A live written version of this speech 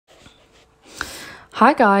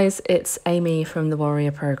Hi guys, it's Amy from the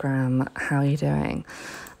Warrior Programme. How are you doing?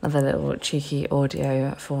 Another little cheeky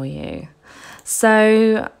audio for you.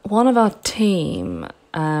 So one of our team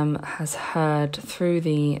has heard through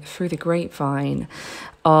the grapevine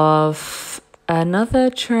of another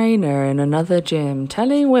trainer in another gym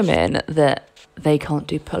telling women that they can't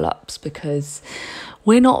do pull-ups because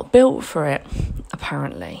we're not built for it,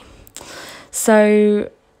 apparently. So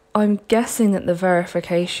I'm guessing that the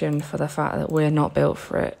verification for the fact that we're not built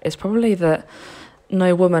for it is probably that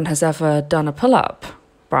no woman has ever done a pull-up,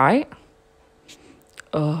 right?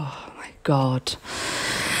 Oh my God.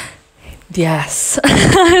 Yes, I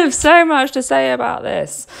have so much to say about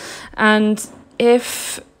this. And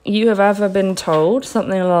if you have ever been told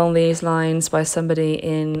something along these lines by somebody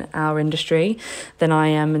in our industry, then I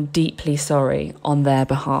am deeply sorry on their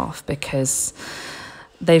behalf, because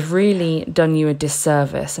they've really done you a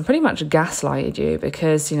disservice and pretty much gaslighted you,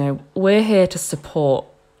 because, you know, we're here to support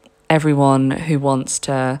everyone who wants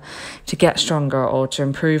to get stronger or to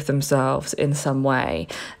improve themselves in some way.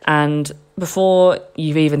 And before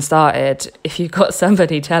you've even started, if you've got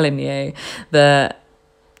somebody telling you that,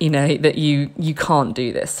 you know, that you can't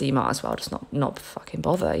do this, so you might as well just not fucking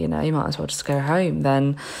bother, you know, you might as well just go home,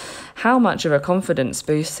 then how much of a confidence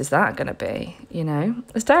boost is that going to be? You know,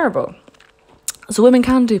 it's terrible. So women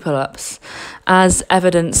can do pull-ups, as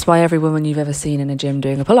evidenced by every woman you've ever seen in a gym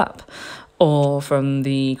doing a pull-up, or from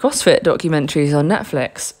the CrossFit documentaries on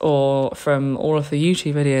Netflix, or from all of the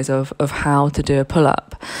YouTube videos of how to do a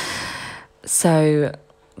pull-up. So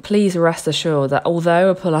please rest assured that although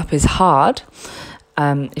a pull-up is hard,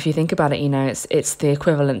 if you think about it, you know, it's the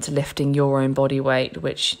equivalent to lifting your own body weight,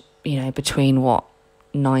 which, you know, between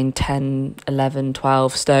 9, 10, 11,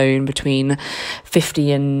 12 stone, between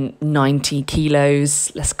 50 and 90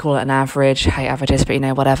 kilos, let's call it an average, hate averages, but, you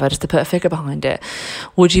know, whatever, just to put a figure behind it.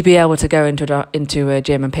 Would you be able to go into a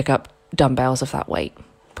gym and pick up dumbbells of that weight?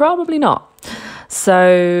 Probably not.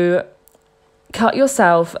 So cut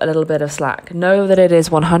yourself a little bit of slack. Know that it is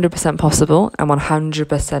 100% possible and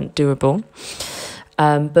 100% doable.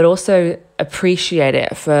 But also appreciate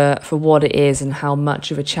it for what it is and how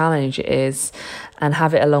much of a challenge it is, and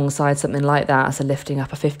have it alongside something like that as lifting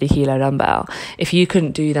up a 50 kilo dumbbell. If you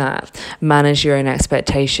couldn't do that, manage your own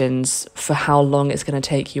expectations for how long it's going to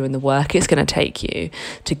take you and the work it's going to take you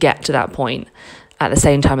to get to that point, at the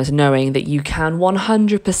same time as knowing that you can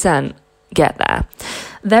 100% get there.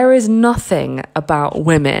 There is nothing about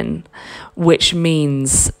women which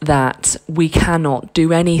means that we cannot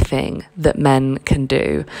do anything that men can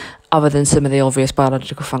do, other than some of the obvious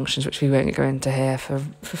biological functions, which we won't go into here for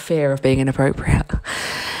fear of being inappropriate.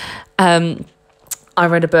 I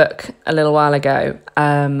read a book a little while ago,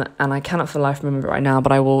 and I cannot for the life remember it right now,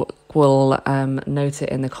 but I will note it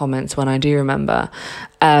in the comments when I do remember.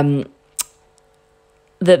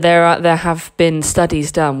 That there have been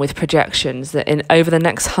studies done with projections that in over the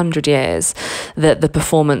next 100 years, that the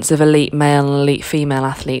performance of elite male and elite female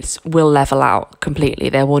athletes will level out completely.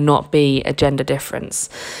 There will not be a gender difference,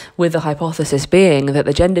 with the hypothesis being that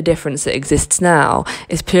the gender difference that exists now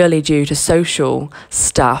is purely due to social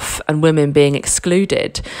stuff and women being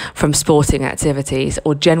excluded from sporting activities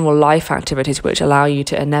or general life activities which allow you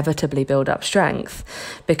to inevitably build up strength,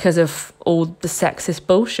 because of all the sexist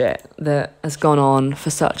bullshit that has gone on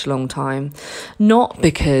for such a long time. Not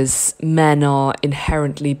because men are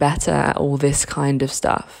inherently better at all this kind of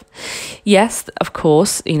stuff. Yes, of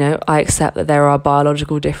course, you know, I accept that there are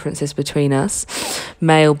biological differences between us.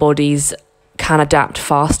 Male bodies can adapt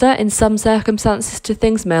faster in some circumstances to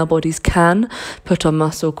things. Male bodies can put on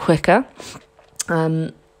muscle quicker.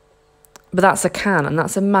 But that's a can, and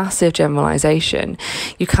that's a massive generalisation.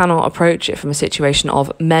 You cannot approach it from a situation of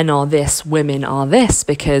men are this, women are this,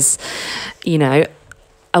 because, you know,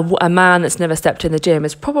 a man that's never stepped in the gym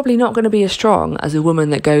is probably not going to be as strong as a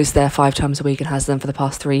woman that goes there 5 times a week and has them for the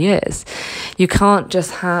past 3 years. You can't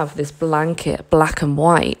just have this blanket black and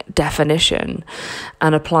white definition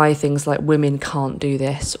and apply things like women can't do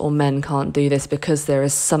this or men can't do this because there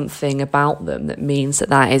is something about them that means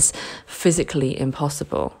that is physically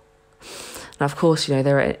impossible. Now, of course, you know,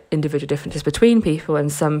 there are individual differences between people,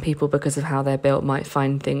 and some people, because of how they're built, might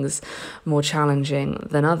find things more challenging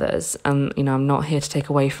than others. And, you know, I'm not here to take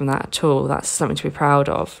away from that at all. That's something to be proud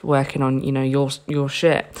of, working on, you know, your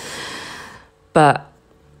shit. But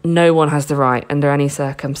no one has the right, under any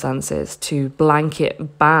circumstances, to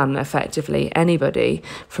blanket ban, effectively, anybody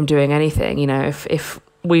from doing anything. You know, if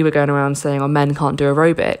we were going around saying, oh, men can't do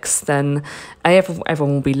aerobics, then A,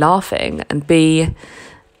 everyone will be laughing, and B,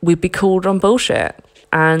 we'd be called on bullshit.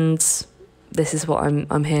 And this is what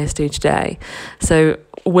I'm here to do today. So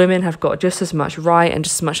women have got just as much right and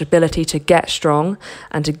just as much ability to get strong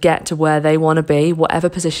and to get to where they want to be, whatever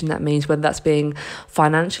position that means, whether that's being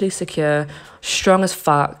financially secure, strong as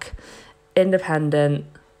fuck, independent,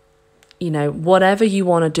 whatever you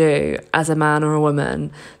want to do as a man or a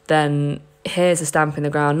woman, then here's a stamp in the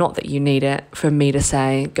ground. Not that you need it from me to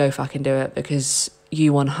say, go fucking do it, because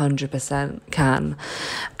you 100% can.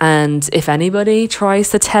 And if anybody tries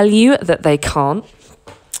to tell you that they can't,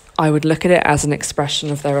 I would look at it as an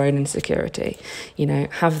expression of their own insecurity.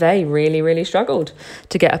 Have they really, really struggled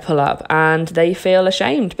to get a pull-up and they feel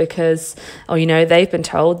ashamed because, they've been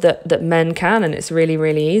told that men can and it's really,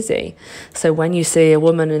 really easy. So when you see a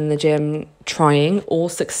woman in the gym trying or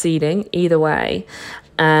succeeding, either way,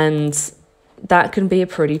 and that can be a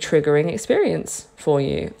pretty triggering experience for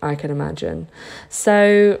you, I can imagine.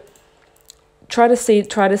 So try to see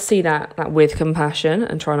that with compassion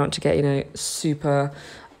and try not to get, super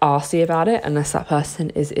arsey about it unless that person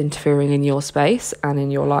is interfering in your space and in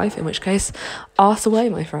your life, in which case, arse away,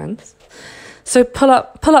 my friends. So pull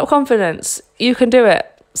up confidence. You can do it.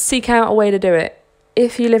 Seek out a way to do it.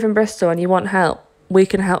 If you live in Bristol and you want help, we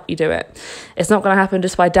can help you do it. It's not going to happen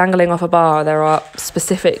just by dangling off a bar. There are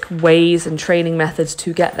specific ways and training methods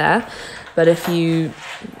to get there. But if you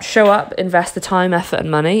show up, invest the time, effort and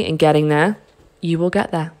money in getting there, you will get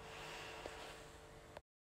there.